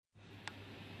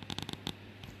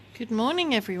Good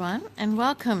morning, everyone, and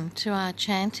welcome to our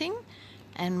chanting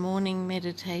and morning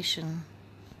meditation.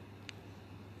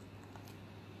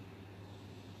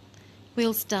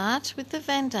 We'll start with the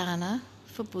Vandana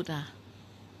for Buddha.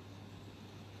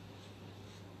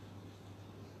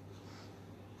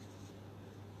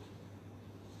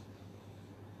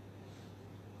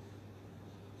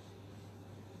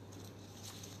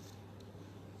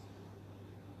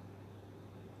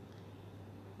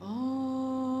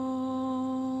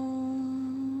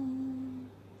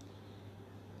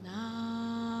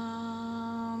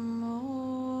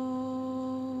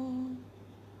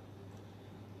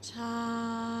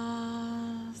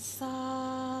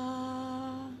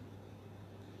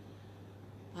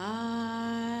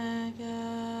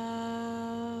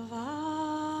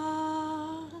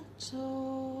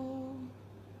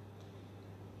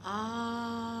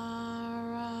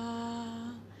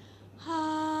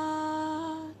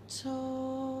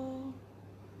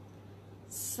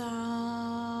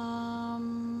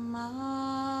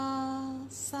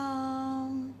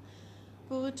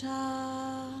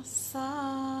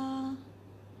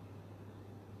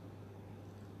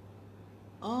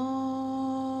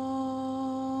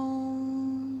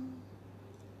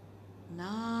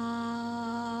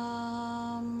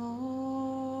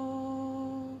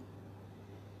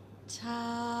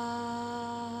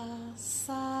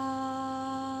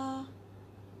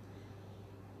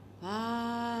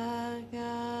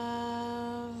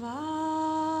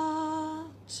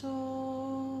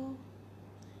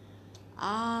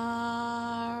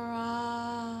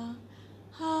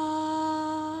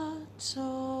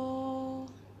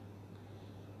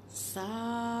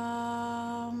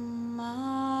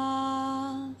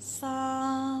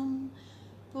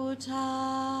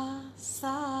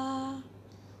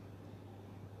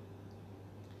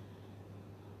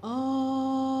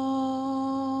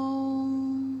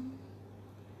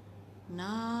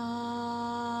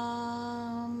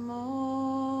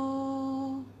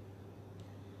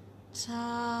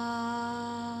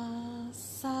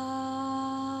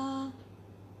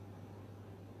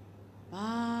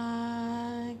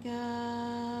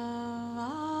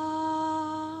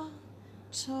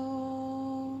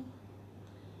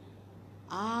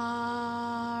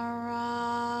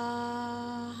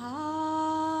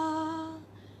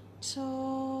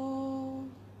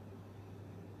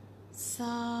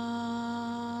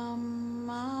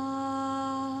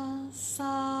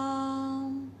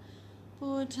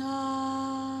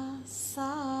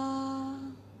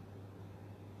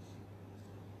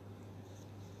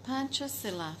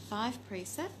 Pancasila, 5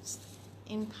 precepts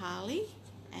in Pali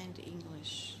and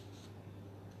English.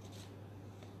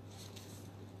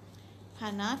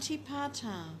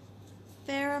 Panatipata,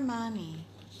 Veramani,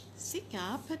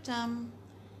 Sikkhapadam,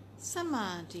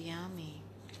 Samadhiyami.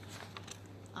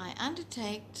 I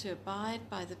undertake to abide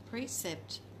by the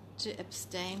precept to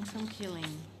abstain from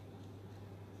killing.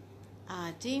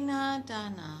 Adina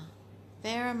Dana,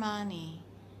 Veramani,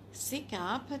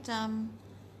 Sikkhapadam,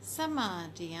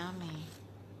 Samadhiyami.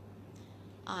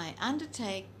 I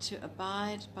undertake to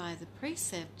abide by the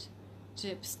precept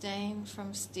to abstain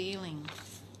from stealing.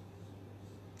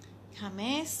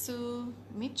 Kamesu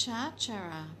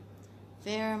Michachara,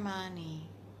 Veramani,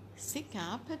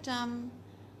 Sikkhapadam,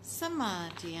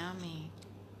 Samadhiyami.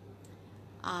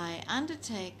 I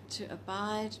undertake to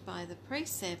abide by the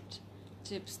precept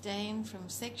to abstain from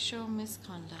sexual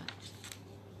misconduct.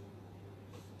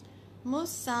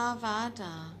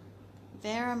 Musavada,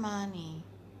 Veramani,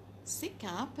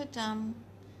 Sikkhapadam,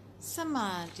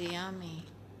 Samadhiyami.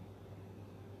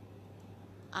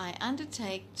 I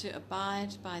undertake to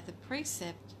abide by the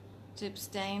precept to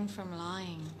abstain from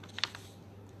lying.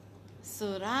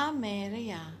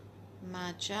 Surameria,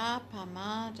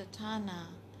 Majapamadatana,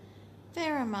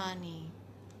 Veramani,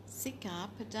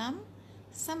 Sikkhapadam,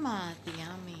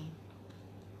 Samadhiyami.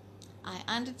 I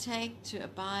undertake to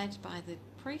abide by the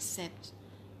precept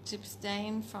to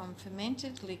abstain from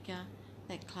fermented liquor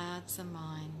that clouds the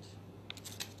mind.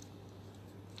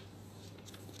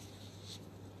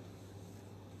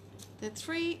 The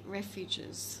 3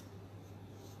 refuges.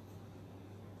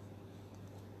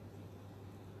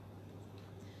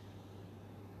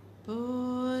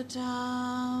 Buddham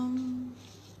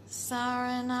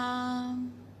Saranam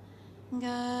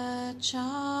Gacchami,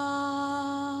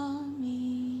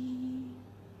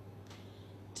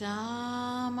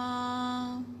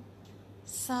 Dhammam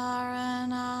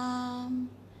Saranam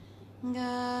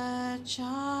Gacchami,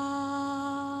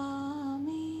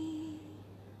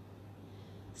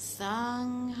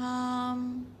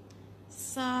 Sangham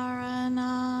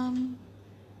Saranam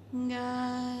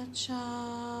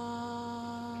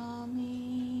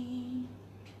Gacchami,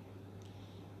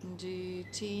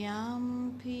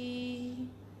 Dutiyampi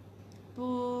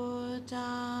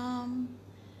Buddham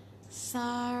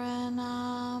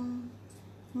Saranam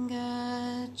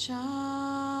Gacchami.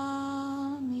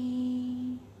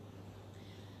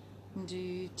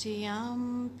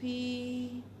 Dutiyampi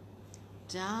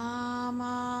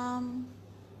Dhammam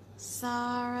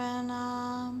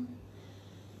Saranam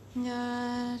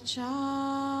Gacchami.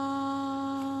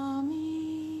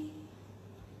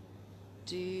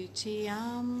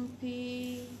 Dutiyampi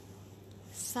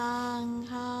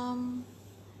Sangham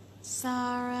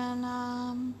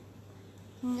Saranam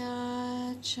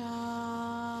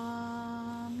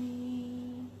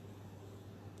Gacchami.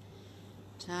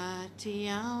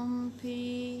 Tatiyampi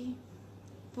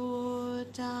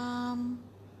Buddham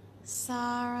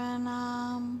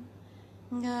Saranam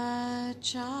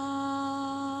Gacchami.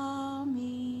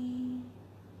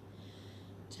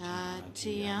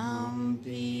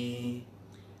 Tatiyampi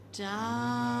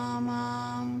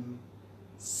Dhammam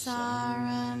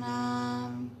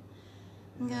Saranam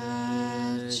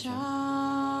Gacchami.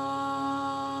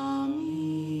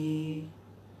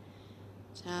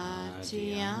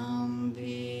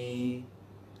 Tatiyampi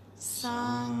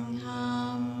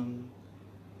Sangham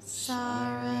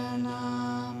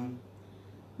Saranam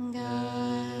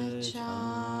Gacchami.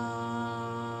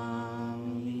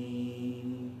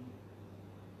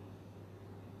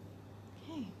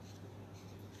 Okay.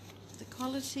 The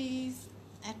qualities,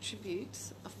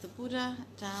 attributes of the Buddha,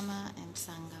 Dhamma and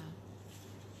Sangha.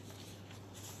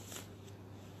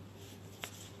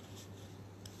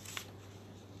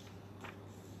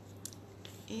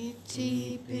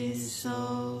 Iti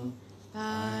piso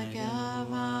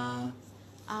bhagava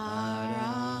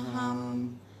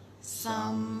araham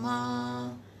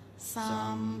samma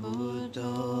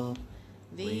sambuddho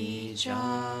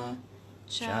vicharana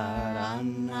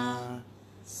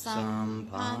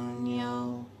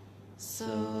sampanyo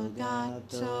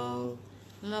sugato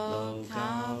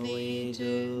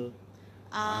lokavidu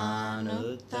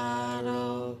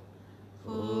anuttaro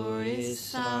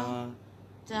purisa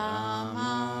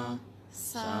Dhamma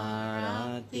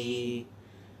sarati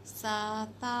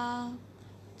sata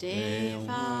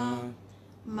deva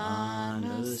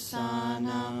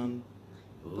manusanam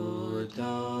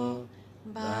buddho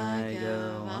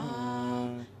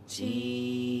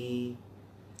bhagavati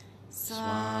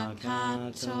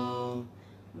swakato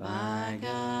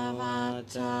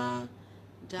bhagavata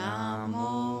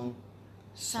dhammo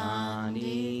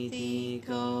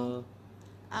sandithiko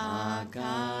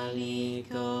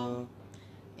akaliko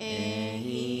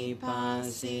ehipasiko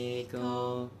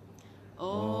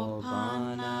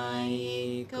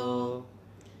opanayiko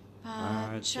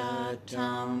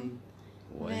pachatam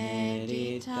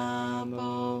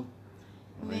veditabo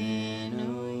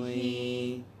venuiti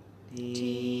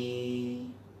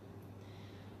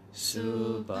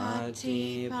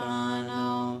supatipano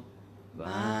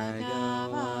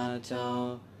bhagavato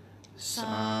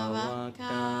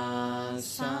Savaka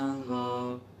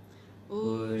Sangho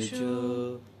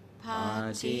Uju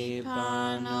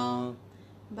Patipano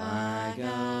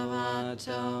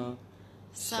Bhagavato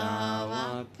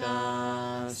Savaka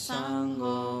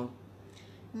Sangho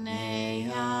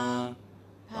Neha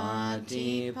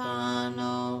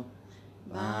Patipano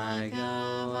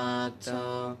Bhagavato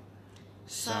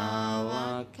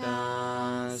Savaka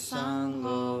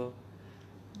Sangho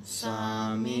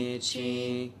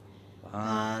Samichi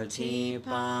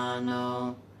Patipano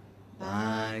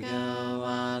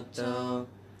Bhagavato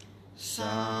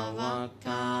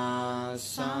Savaka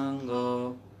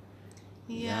Sangho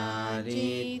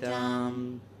Yaditam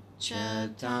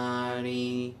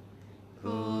Chatari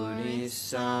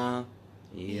Purisa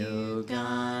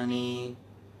Yugani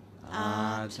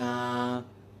Ata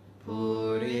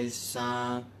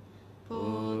Purisa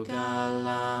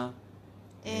Pugala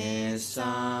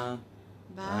Esa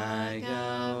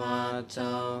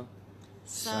Bhagavato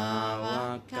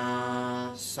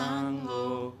Savaka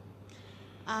Sangho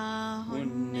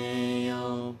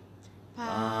Ahunneyo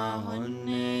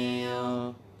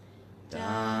Pahunneyo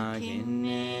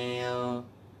Dakineyo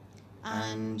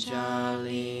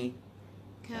Anjali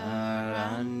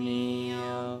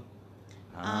Karanyo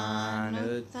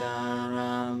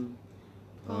Anuttaram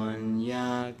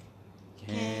Punyak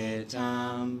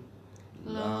Ketam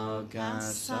Lokasati.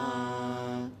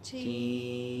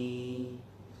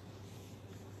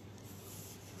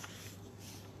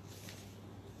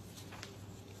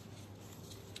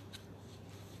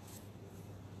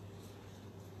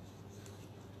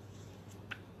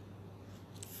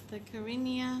 The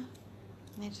Karinya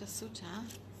Metta Sutta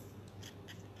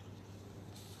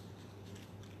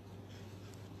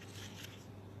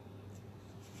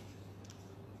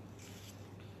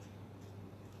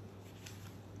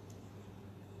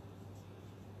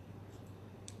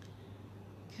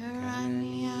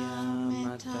Karaniya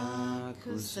metta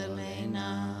kusalena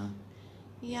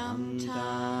yam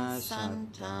ta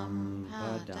santam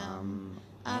padam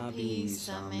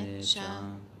abhisamecha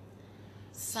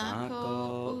sako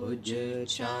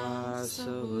ujucha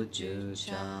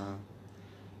sujucha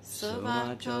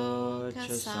suvato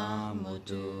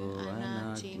kasamudu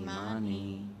anatimani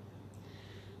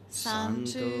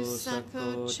santu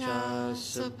sakocha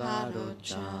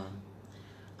subarocha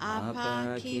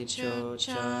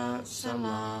apakichocha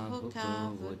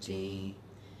salahukavati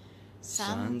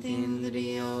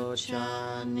santindriyocha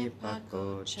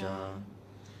nipakocha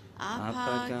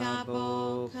apagabo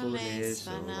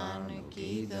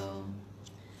kalesvananukido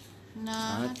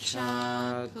nacha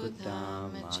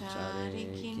kudamachari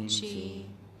kinchi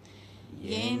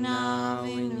yena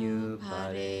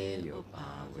vinyupare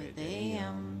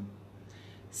upavideyam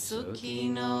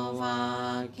sukhino va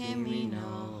kemino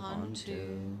hontu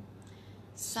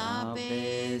sabe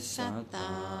satta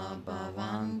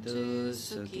bhavantu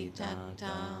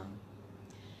sukhitatta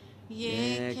ye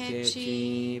kechi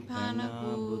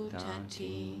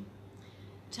panabhutati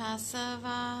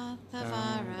tasava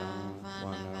thavara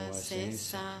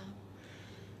vanavasesa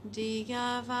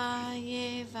digava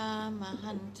yeva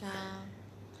mahanta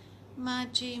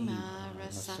majima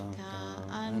rasaka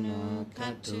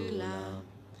anukatula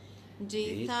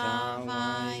ditava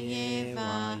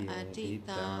yeva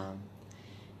adita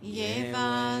yeva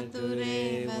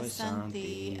dureva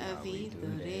santi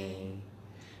avidure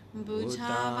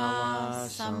bhutava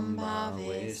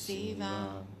sambhave siva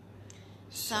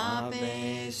sabe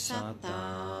satta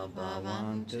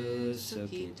bhavantu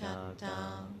sukhitatta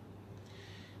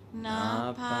na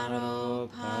paro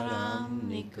param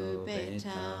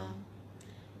nikubeta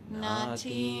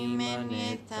nati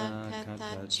menyeta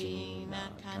katachi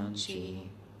nakanchi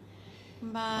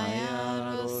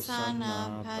bayarosana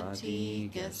pati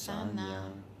gasana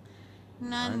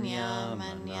nanya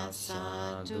manyasa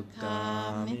dukkha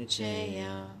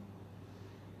micheya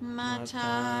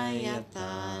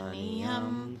matayata niyam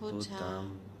putam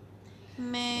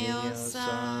meyosa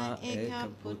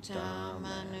ekaputa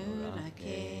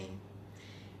manurake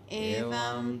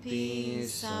evampi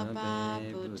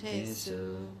sababhutesu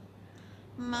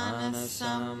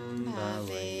manasam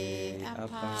bhave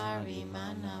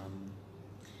aparimanam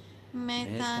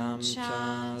metancha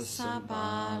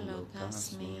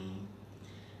sabalokasmi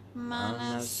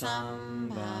manasam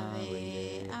bhave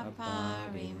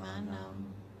aparimanam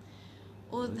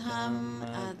udham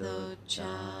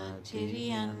adocha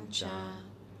tiriyancha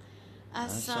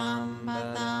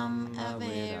asambadam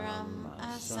averam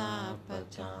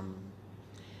asapatam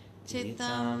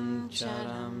titam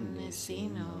charam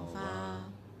nisinova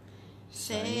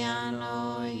seyano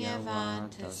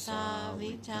yavata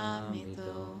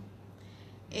savitamido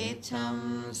etam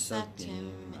satim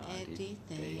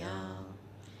editeya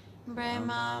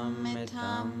brahmam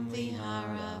etam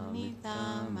vihara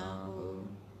mitamahu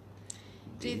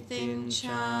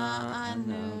Dithincha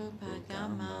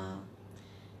anupagama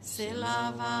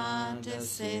silavada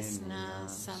sesna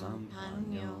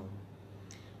sampanyo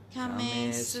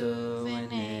kamesu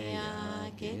vinaya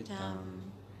gitam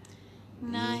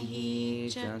nahi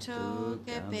chato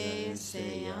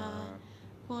gabeseya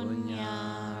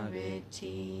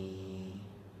punyareti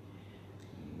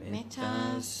Metta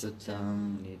Suttam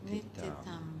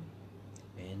Nityatam.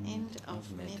 End of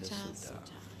Metta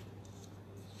Sutta.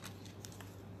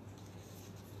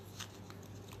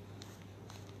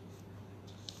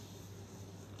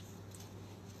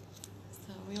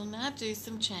 We'll now do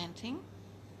some chanting.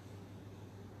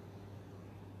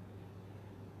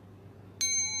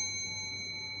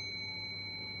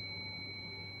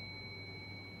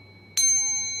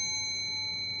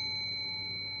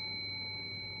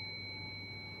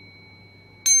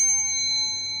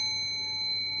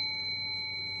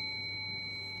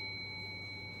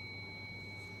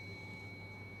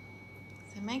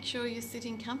 So make sure you're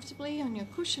sitting comfortably on your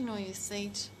cushion or your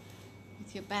seat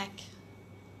with your back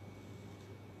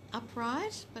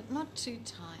upright, but not too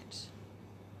tight.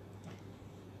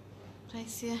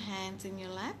 Place your hands in your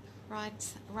lap,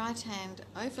 right hand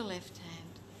over left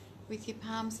hand, with your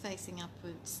palms facing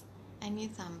upwards and your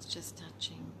thumbs just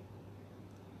touching.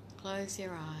 Close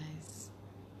your eyes.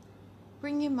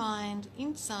 Bring your mind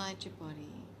inside your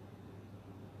body.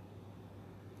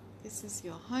 This is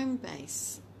your home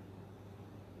base.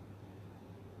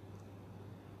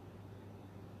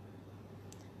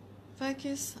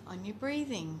 Focus on your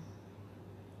breathing,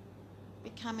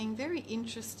 becoming very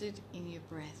interested in your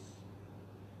breath.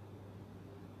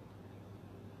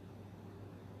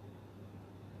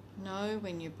 Know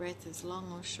when your breath is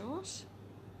long or short,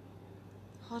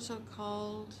 hot or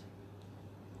cold,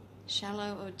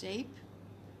 shallow or deep,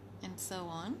 and so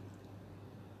on.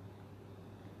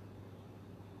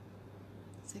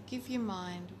 So give your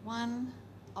mind one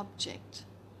object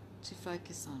to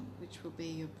focus on, which will be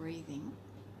your breathing.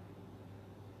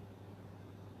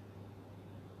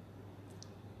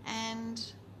 And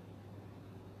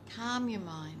calm your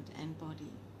mind and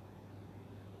body.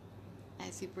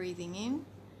 As you're breathing in,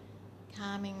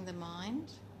 calming the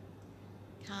mind,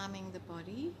 calming the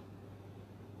body,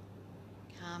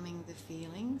 calming the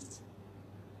feelings,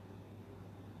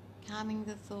 calming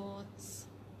the thoughts,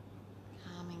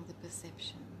 calming the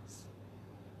perceptions.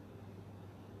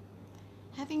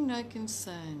 Having no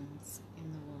concerns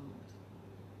in the world.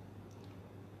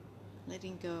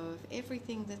 Letting go of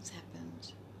everything that's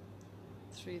happened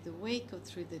through the week or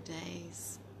through the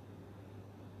days.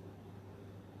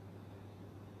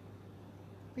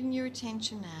 Bring your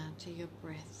attention now to your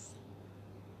breath.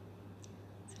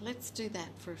 So let's do that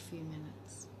for a few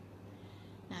minutes.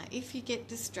 Now, if you get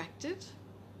distracted,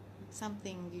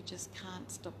 something you just can't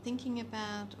stop thinking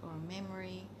about, or a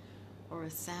memory or a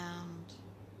sound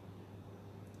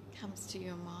comes to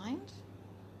your mind,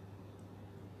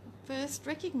 first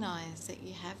recognize that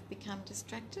you have become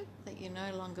distracted, that you're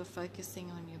no longer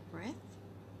focusing on your breath.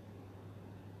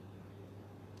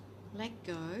 Let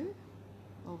go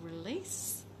or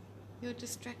release your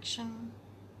distraction.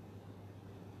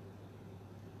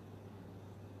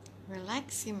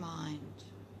 Relax your mind.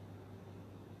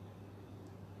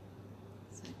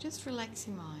 So just relax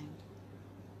your mind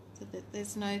so that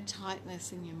there's no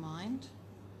tightness in your mind.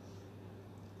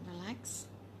 Relax.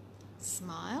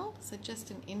 Smile, so just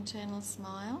an internal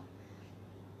smile.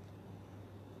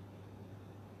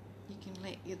 You can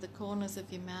let the corners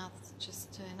of your mouth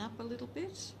just turn up a little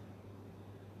bit.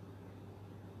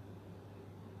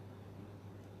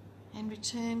 And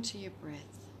return to your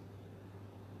breath.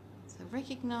 So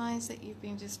recognize that you've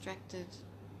been distracted.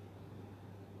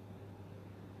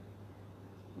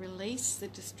 Release the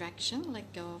distraction,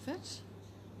 let go of it.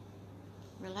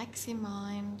 Relax your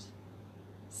mind,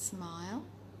 smile,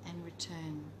 and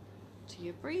return to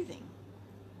your breathing.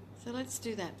 So let's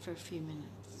do that for a few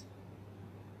minutes.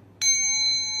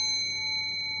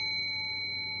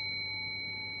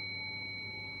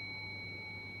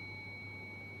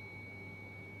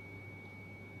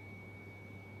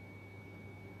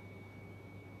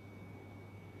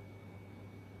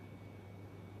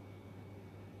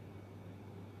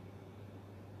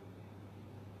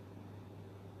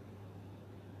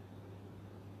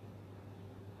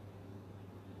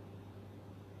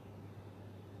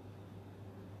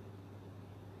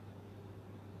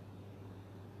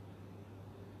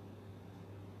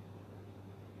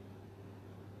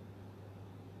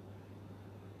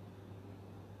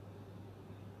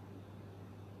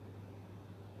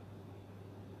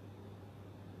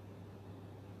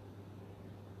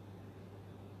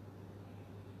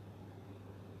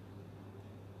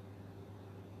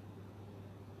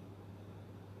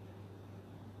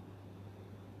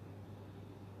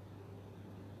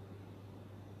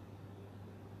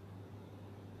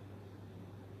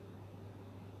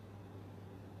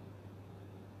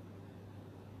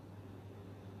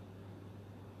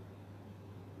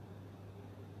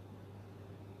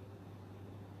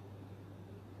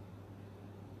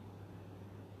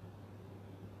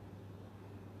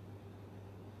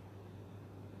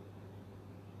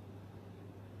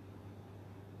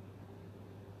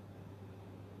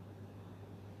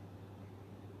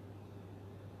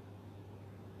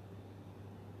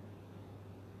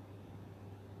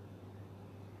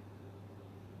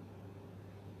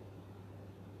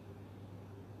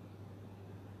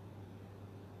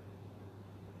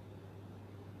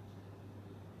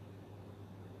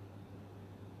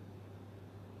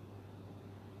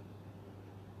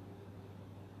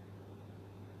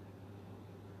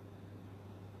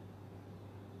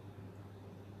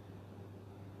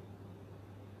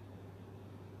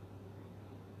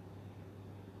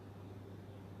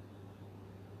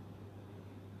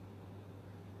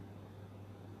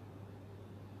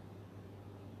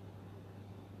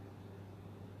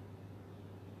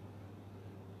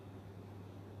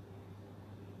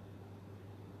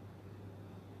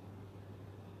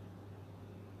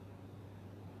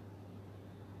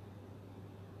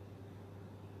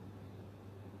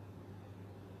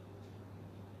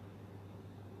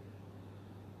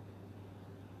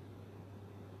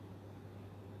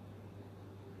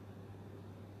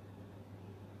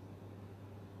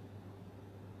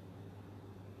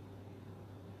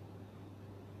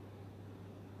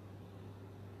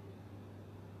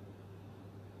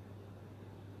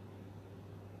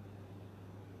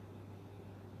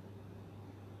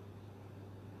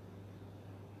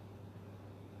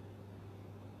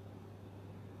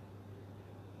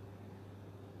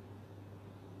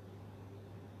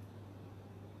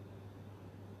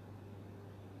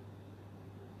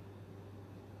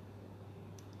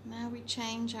 Now we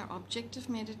change our object of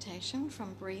meditation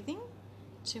from breathing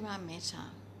to our metta,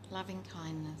 loving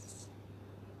kindness.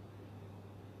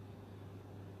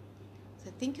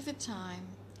 So think of a time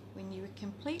when you were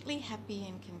completely happy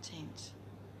and content.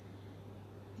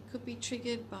 It could be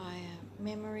triggered by a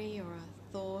memory or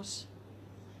a thought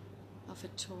of a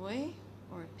toy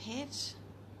or a pet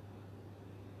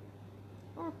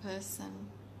or a person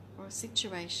or a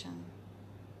situation.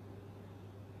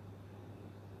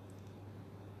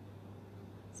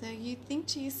 So you think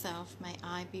to yourself, may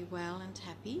I be well and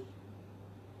happy,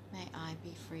 may I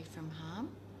be free from harm,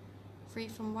 free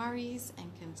from worries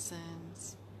and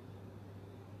concerns,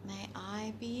 may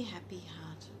I be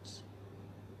happy-hearted.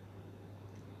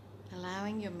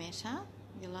 Allowing your metta,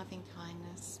 your loving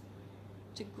kindness,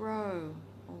 to grow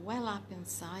or well up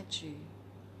inside you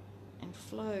and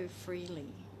flow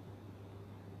freely,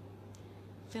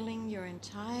 filling your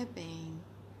entire being,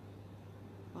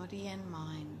 body and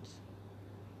mind.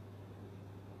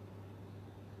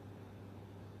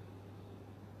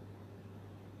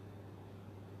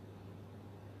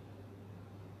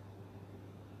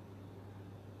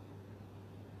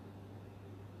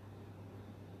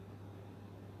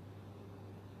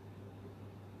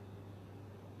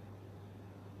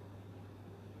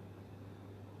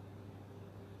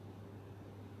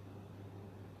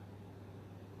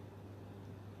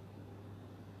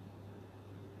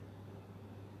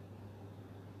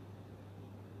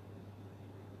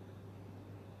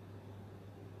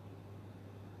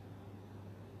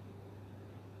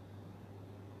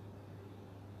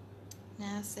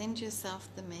 Now send yourself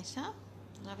the metta,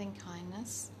 loving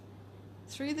kindness,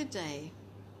 through the day,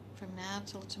 from now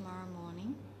till tomorrow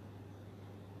morning.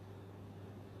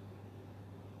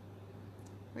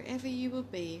 Wherever you will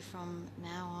be from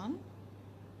now on,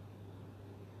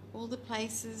 all the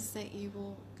places that you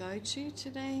will go to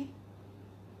today,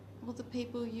 all the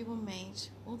people you will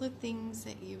meet, all the things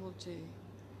that you will do.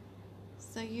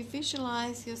 So you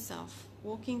visualize yourself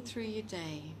walking through your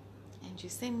day and you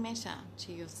send metta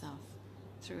to yourself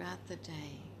throughout the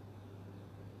day,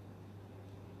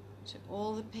 to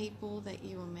all the people that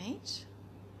you will meet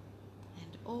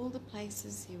and all the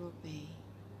places you will be.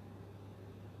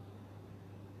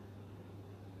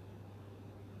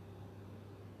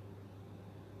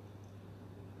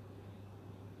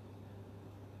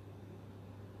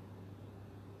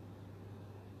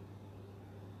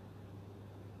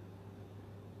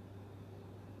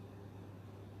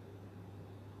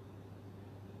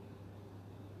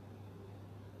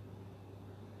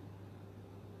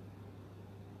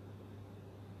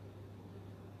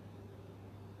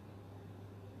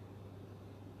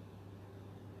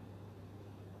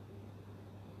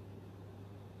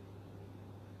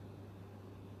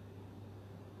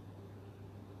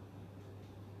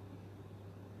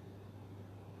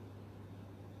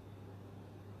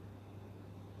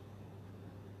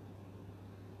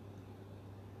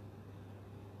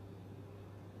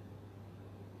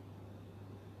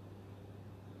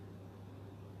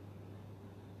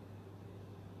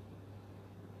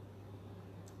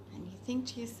 Think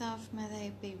to yourself, may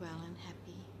they be well and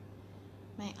happy.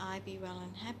 May I be well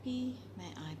and happy. May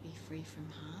I be free from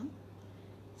harm,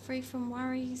 free from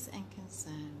worries and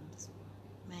concerns.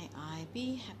 May I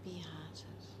be happy-hearted.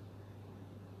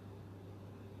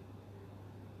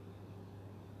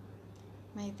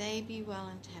 May they be well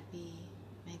and happy.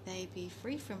 May they be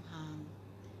free from harm,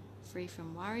 free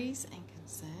from worries and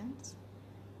concerns.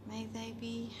 May they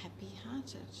be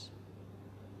happy-hearted.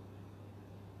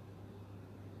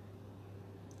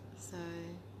 So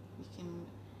you can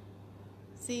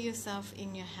see yourself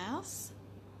in your house,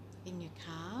 in your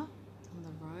car, on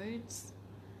the roads,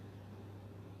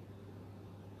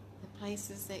 the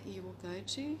places that you will go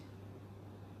to,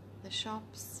 the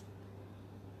shops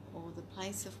or the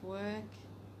place of work,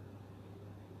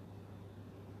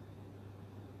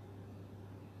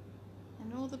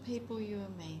 and all the people you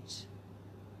will meet.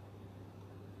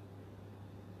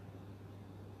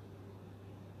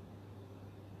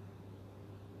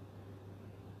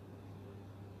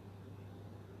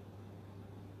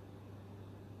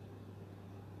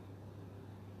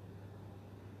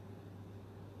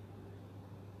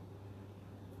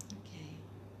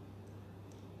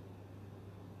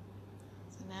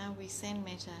 Now we send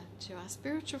metta to our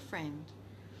spiritual friend.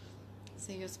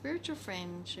 So your spiritual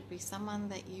friend should be someone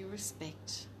that you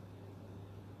respect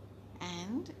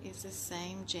and is the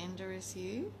same gender as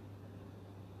you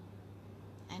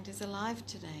and is alive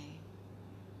today.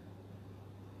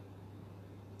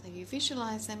 So you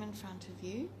visualize them in front of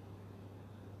you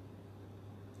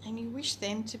and you wish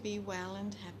them to be well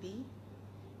and happy,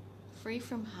 free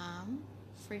from harm,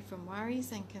 free from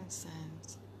worries and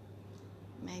concerns.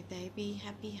 May they be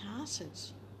happy-hearted.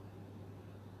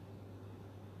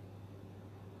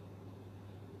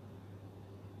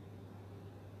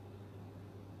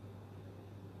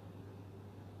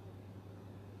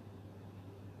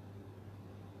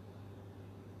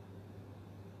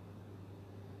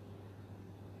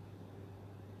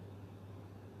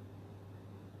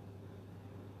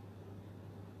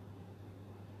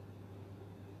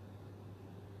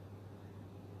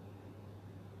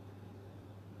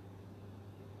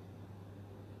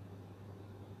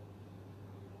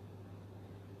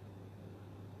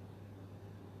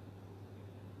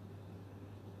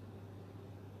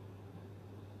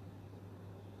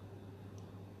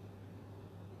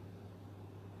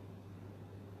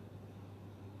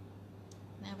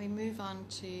 Now we move on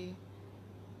to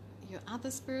your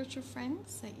other spiritual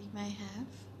friends that you may have.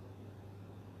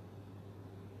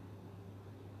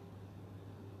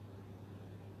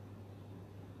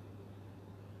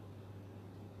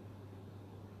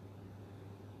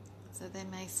 So they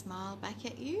may smile back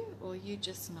at you, or you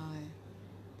just know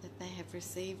that they have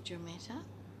received your metta.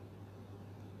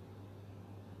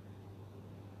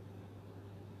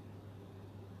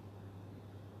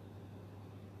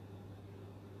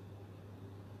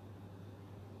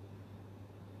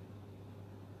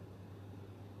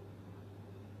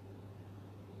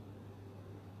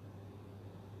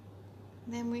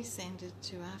 Then we send it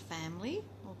to our family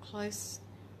or close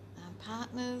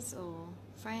partners or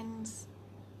friends,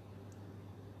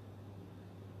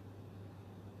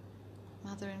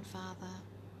 mother and father.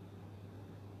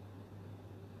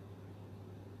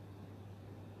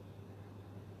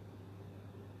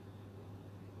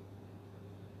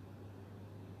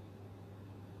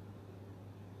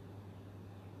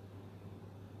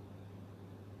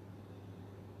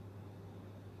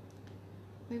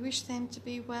 We wish them to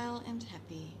be well and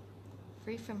happy,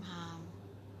 free from harm,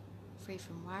 free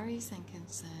from worries and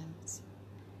concerns.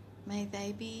 May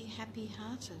they be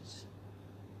happy-hearted.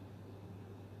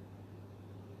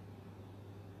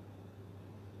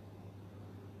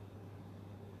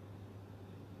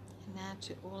 And now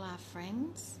to all our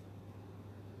friends.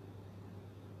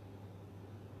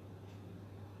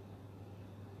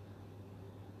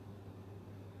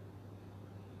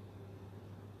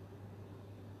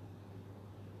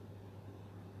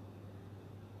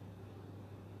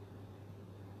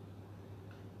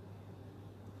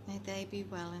 May they be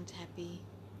well and happy.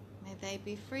 May they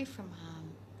be free from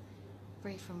harm,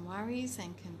 free from worries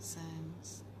and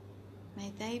concerns.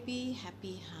 May they be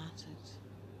happy-hearted.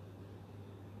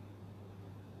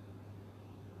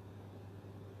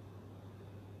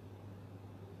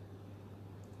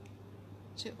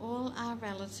 To all our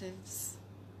relatives,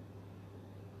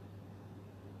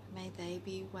 may they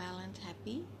be well and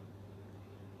happy.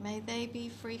 May they be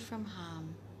free from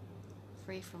harm,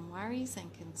 free from worries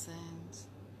and concerns.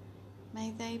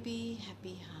 May they be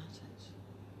happy-hearted.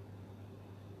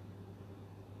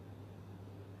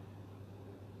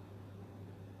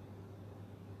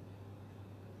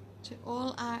 To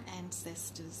all our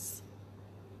ancestors,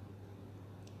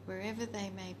 wherever they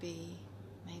may be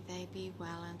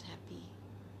well and happy.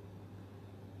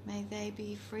 May they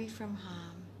be free from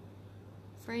harm,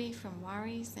 free from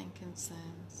worries and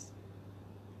concerns.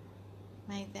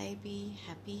 May they be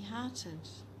happy-hearted.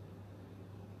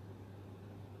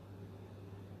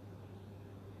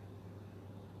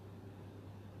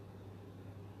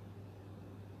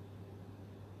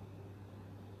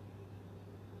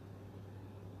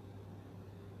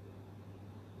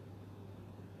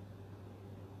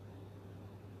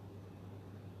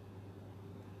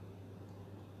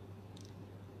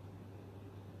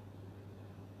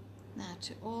 Now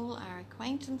to all our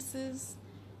acquaintances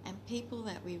and people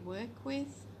that we work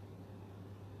with,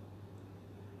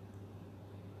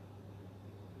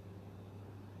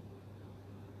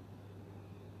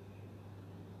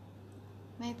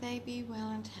 may they be well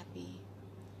and happy.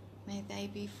 May they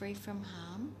be free from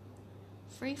harm,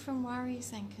 free from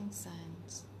worries and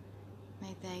concerns.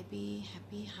 May they be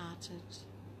happy-hearted.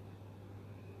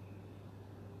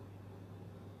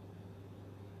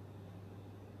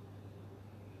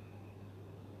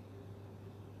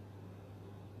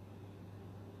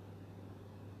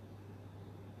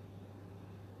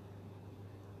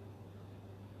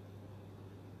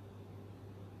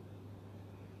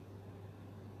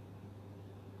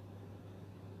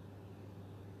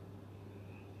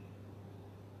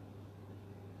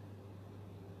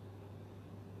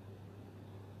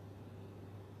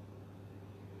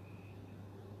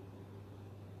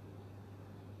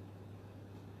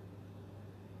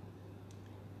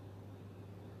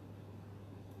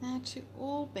 Now to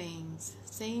all beings,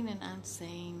 seen and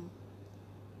unseen,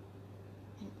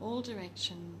 in all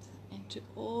directions and to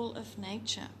all of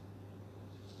nature.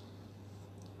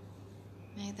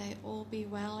 May they all be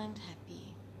well and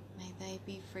happy. May they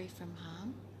be free from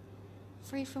harm,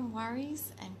 free from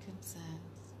worries and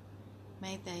concerns.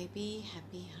 May they be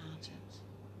happy-hearted.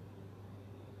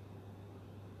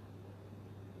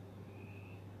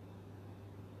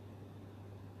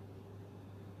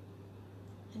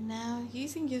 And now,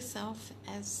 using yourself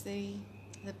as the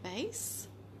base,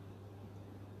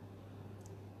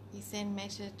 you send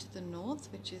metta to the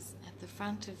north, which is at the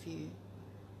front of you,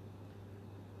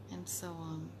 and so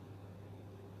on.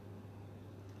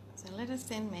 So let us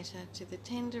send metta to the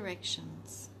 10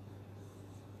 directions.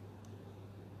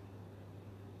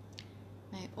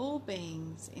 May all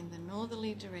beings in the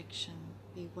northerly direction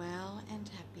be well and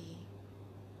happy.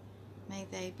 May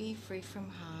they be free from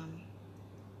harm,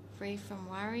 free from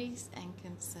worries and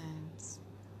concerns.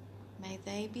 May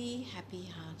they be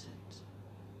happy-hearted.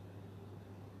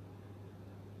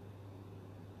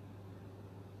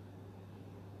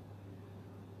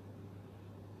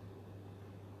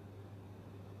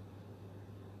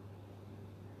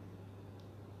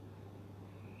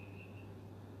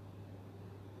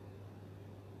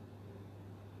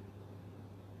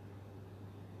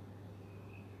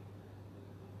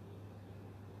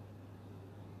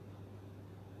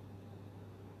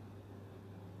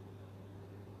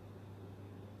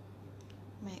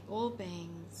 May all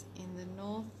beings in the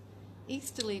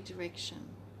north-easterly direction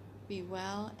be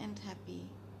well and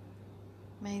happy.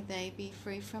 May they be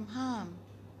free from harm,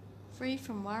 free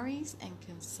from worries and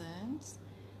concerns.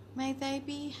 May they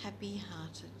be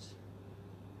happy-hearted.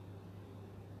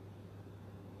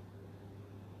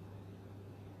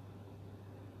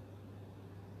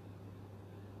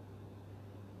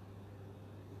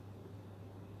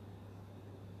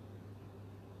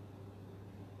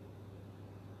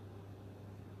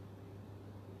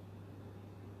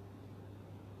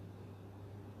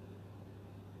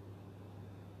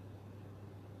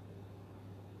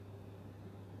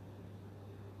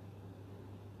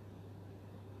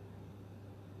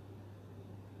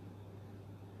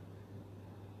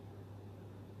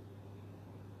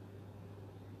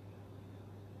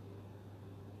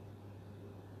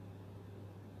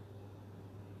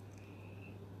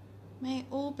 May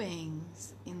all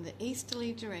beings in the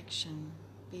easterly direction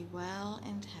be well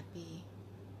and happy.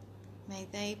 May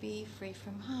they be free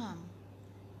from harm,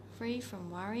 free from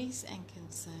worries and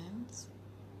concerns.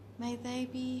 May they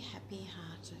be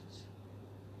happy-hearted.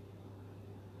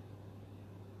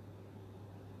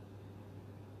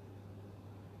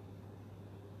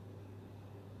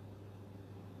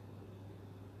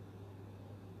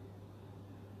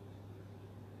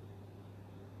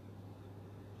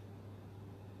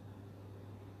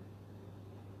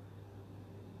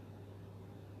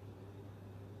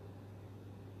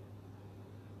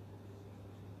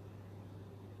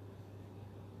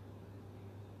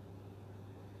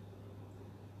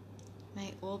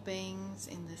 May all beings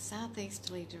in the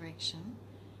southeasterly direction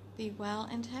be well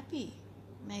and happy.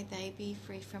 May they be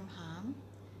free from harm,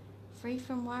 free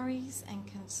from worries and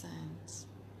concerns.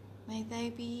 May they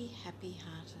be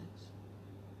happy-hearted.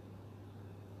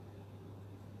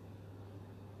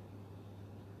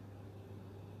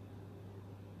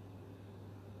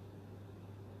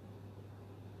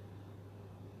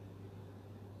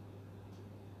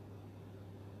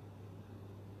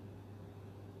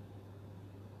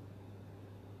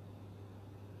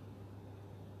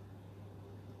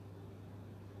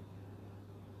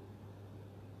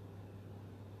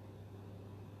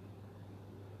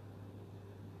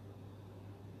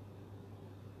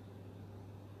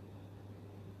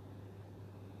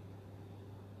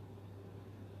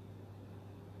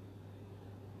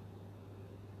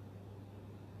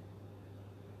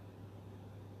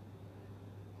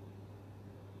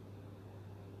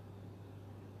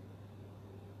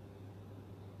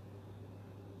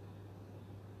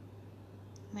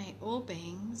 May all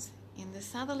beings in the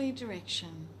southerly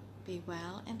direction be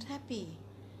well and happy.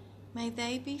 May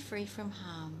they be free from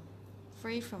harm,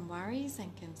 free from worries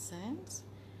and concerns.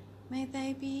 May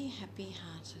they be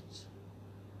happy-hearted.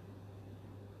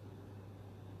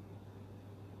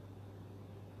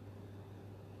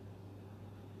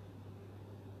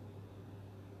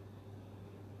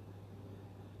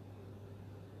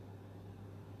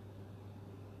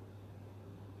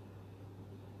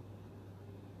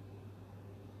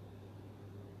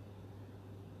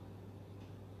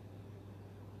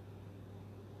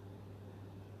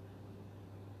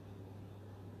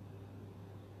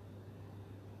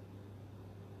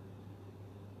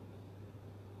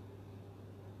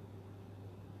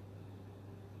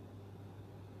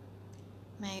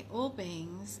 May all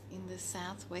beings in the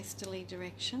southwesterly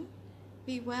direction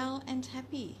be well and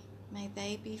happy. May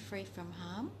they be free from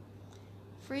harm,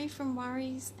 free from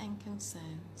worries and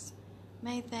concerns.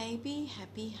 May they be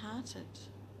happy-hearted.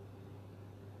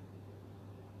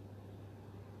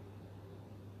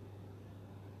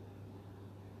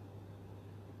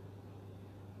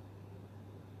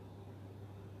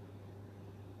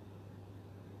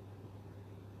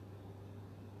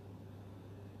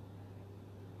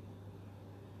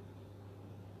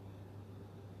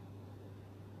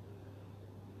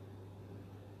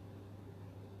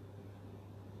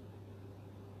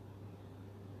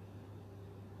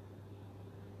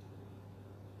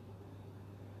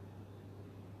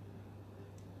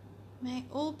 May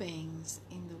all beings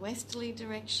in the westerly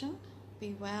direction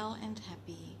be well and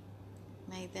happy.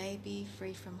 May they be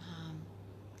free from harm,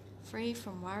 free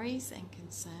from worries and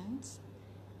concerns.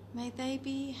 May they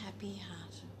be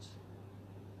happy-hearted.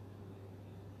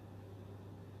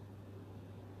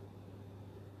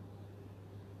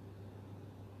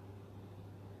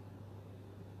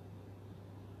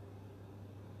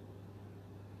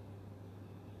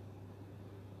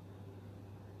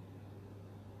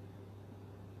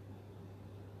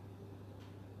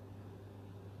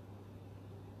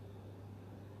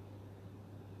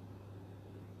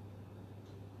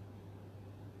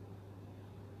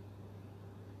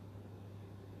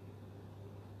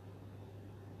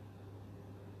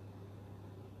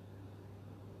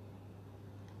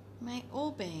 May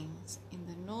all beings in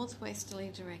the northwesterly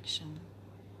direction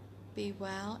be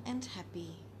well and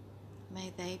happy.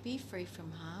 May they be free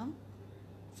from harm,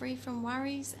 free from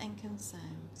worries and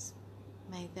concerns.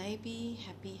 May they be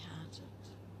happy-hearted.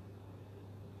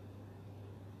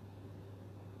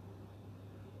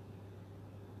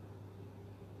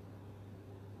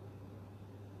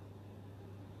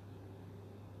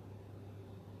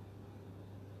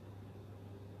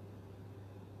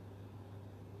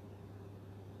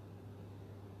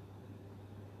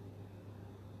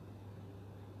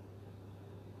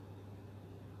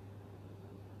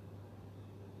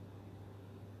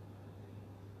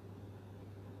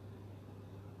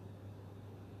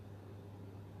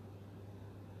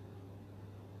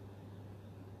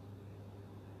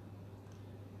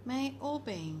 May all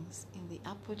beings in the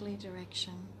upwardly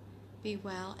direction be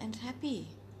well and happy.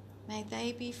 May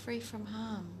they be free from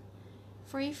harm,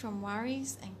 free from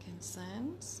worries and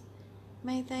concerns.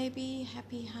 May they be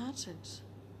happy-hearted.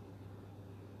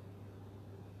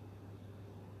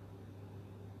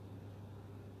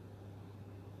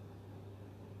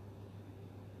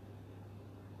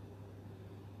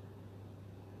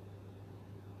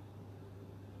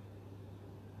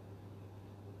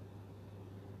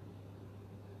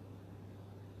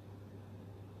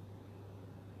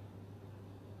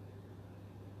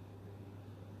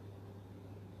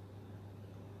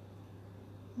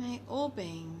 May all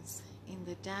beings in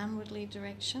the downwardly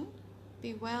direction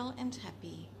be well and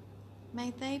happy. May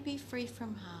they be free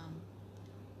from harm,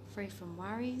 free from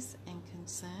worries and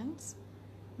concerns.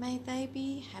 May they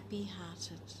be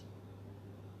happy-hearted.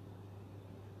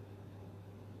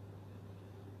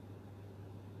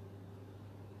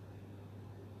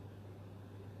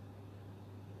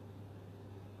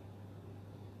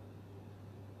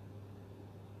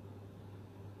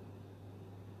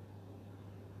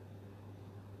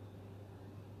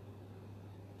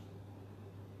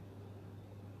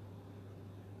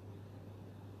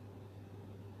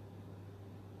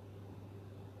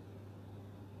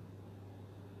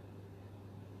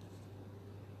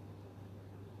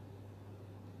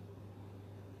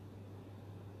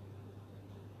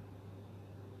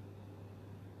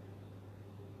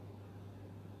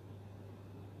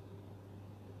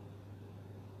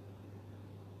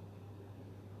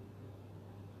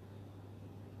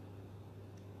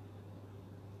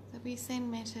 We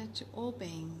send metta to all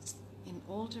beings in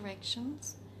all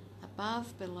directions,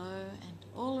 above, below, and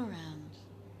all around.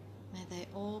 May they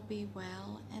all be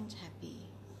well and happy.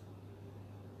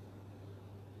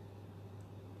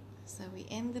 So we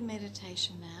end the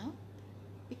meditation now,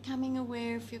 becoming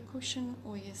aware of your cushion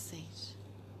or your seat.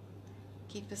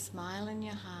 Keep a smile in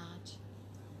your heart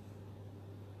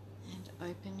and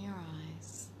open your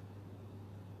eyes.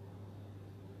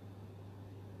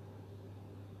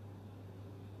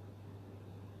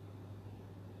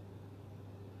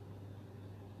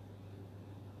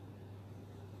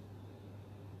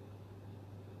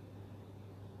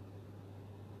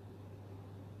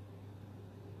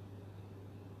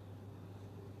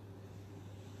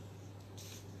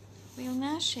 We'll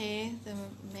now share the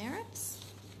merits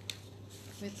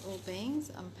with all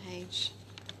beings on page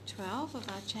 12 of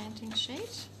our chanting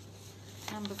sheet,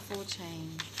 number 14.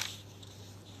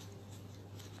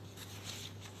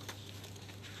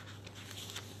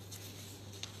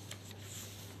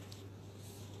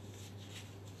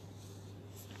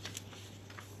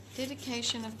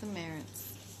 Dedication of the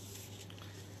merits.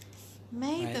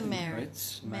 May the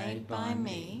merits made by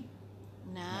me,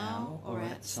 now or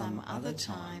at some other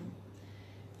time,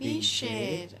 be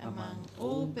shared among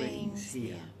all beings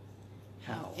here,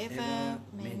 however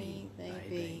many they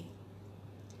be.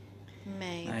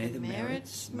 May the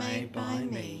merits made by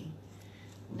me,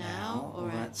 now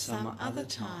or at some other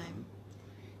time,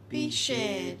 be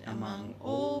shared among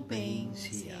all beings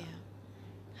here,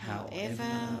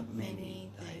 however many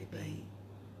they be.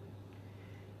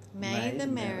 May the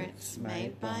merits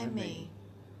made by me,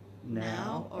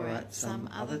 now or at some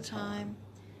other time,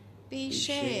 be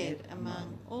shared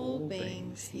among all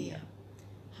beings here,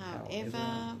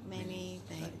 however many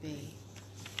they be.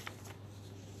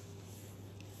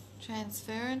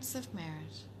 Transference of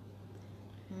merit.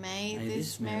 May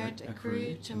this merit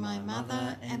accrue to my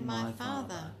mother and my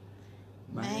father.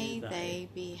 May they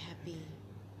be happy.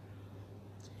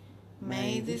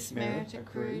 May this merit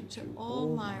accrue to all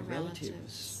my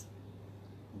relatives.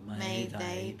 May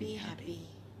they be happy.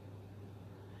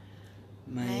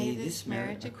 May this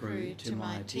merit accrue to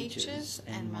my teachers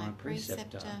and my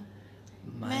preceptor.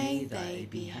 May they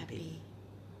be happy.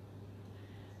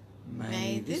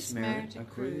 May this merit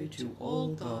accrue to all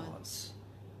gods.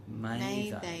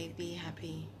 May they be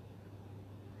happy.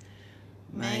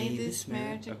 May this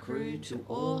merit accrue to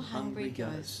all hungry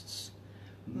ghosts.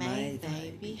 May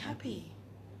they be happy.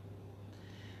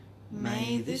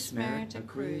 May this merit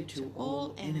accrue to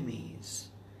all enemies.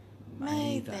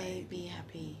 May they be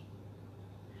happy.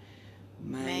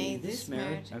 May this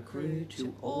merit accrue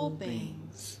to all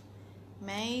beings.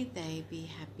 May they be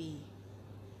happy.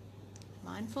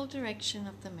 Mindful direction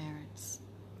of the merits.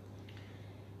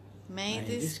 May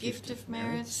this gift of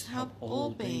merits help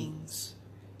all beings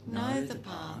know the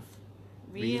path,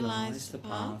 realize the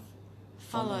path,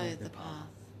 follow the path.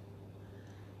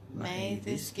 May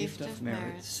this gift of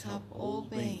merits help all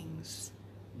beings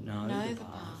know the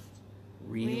path,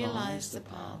 realize the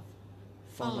path,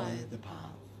 follow the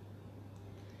path.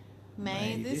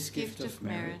 May this gift of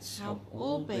merits help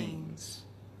all beings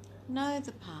know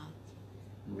the path,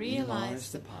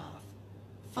 realize the path,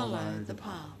 follow the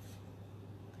path.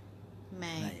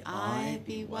 May I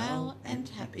be well and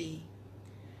happy.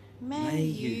 May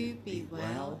you be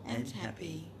well and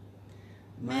happy.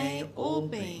 May all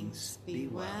beings be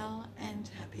well and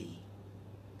happy.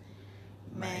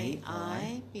 May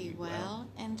I be well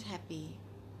and happy.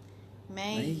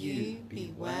 May you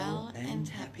be well and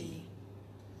happy.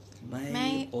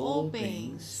 May all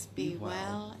beings be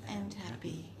well and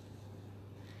happy.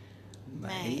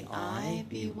 May I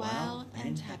be well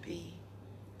and happy.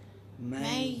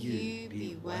 May you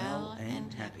be well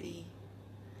and happy.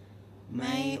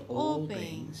 May all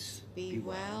beings be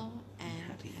well and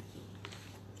happy.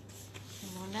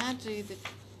 And we'll now do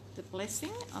the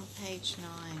blessing on page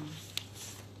 9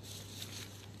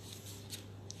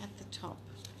 at the top.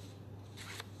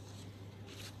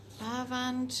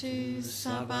 Bhavantu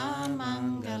sabba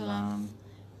mangalam,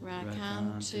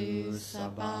 rakantu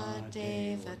sabba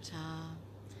devata,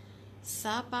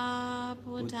 sabba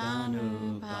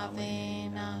buddhanu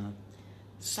bhavena,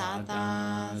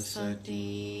 sada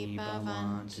sati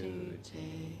bhavantu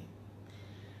te.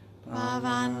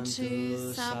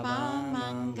 Bhavantu sabba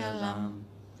mangalam,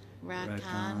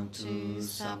 rakantu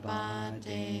sabba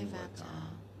devata,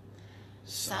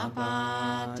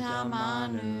 sabba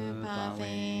dhammanu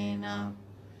bhavena,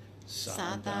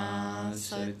 sada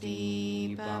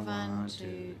sati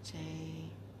bhavantu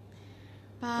te.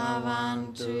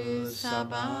 Bhavantu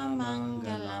sabba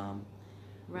mangalam,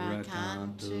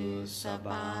 rakantu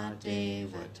sabba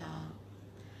devata,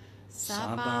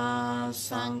 sabba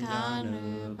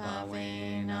sanghanu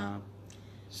bhavena,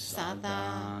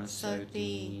 sada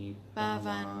sati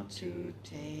bhavantu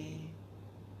te.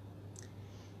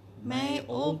 May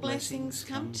all blessings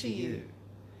come to you.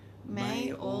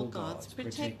 May all gods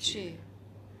protect you.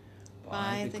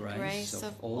 By the grace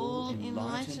of all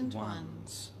enlightened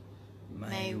ones,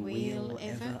 may weal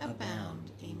ever abound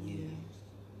in you.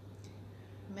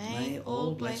 May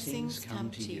all blessings come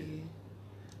to you.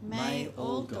 May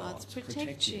all gods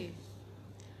protect you.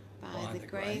 By the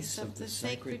grace of the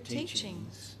sacred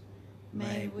teachings,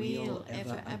 may weal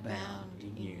ever abound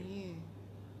in you.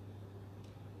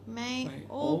 May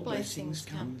all blessings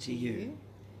come to you.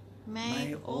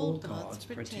 May all gods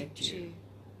protect you.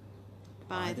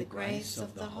 By the grace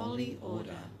of the holy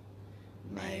order,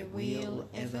 may weal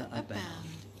ever abound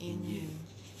in you.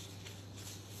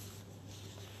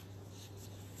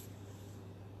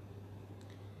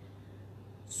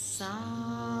 Sadhu,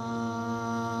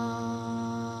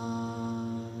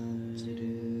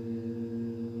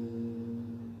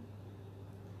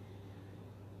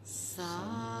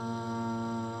 sadhu.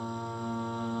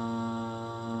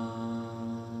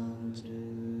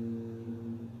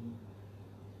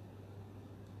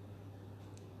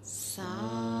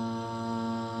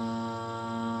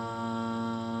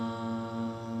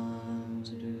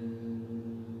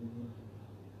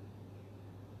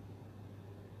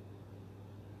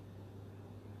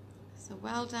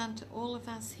 well done to all of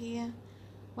us here.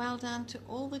 Well done to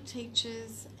all the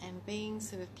teachers and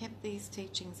beings who have kept these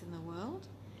teachings in the world.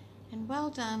 And well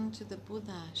done to the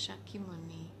Buddha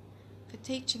Shakyamuni for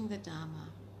teaching the Dhamma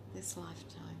this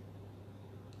lifetime.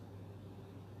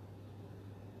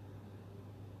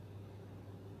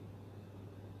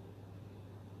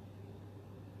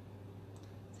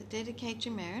 So dedicate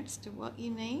your merits to what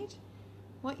you need,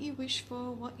 what you wish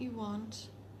for, what you want,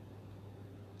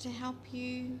 to help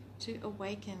you to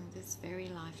awaken this very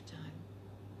lifetime.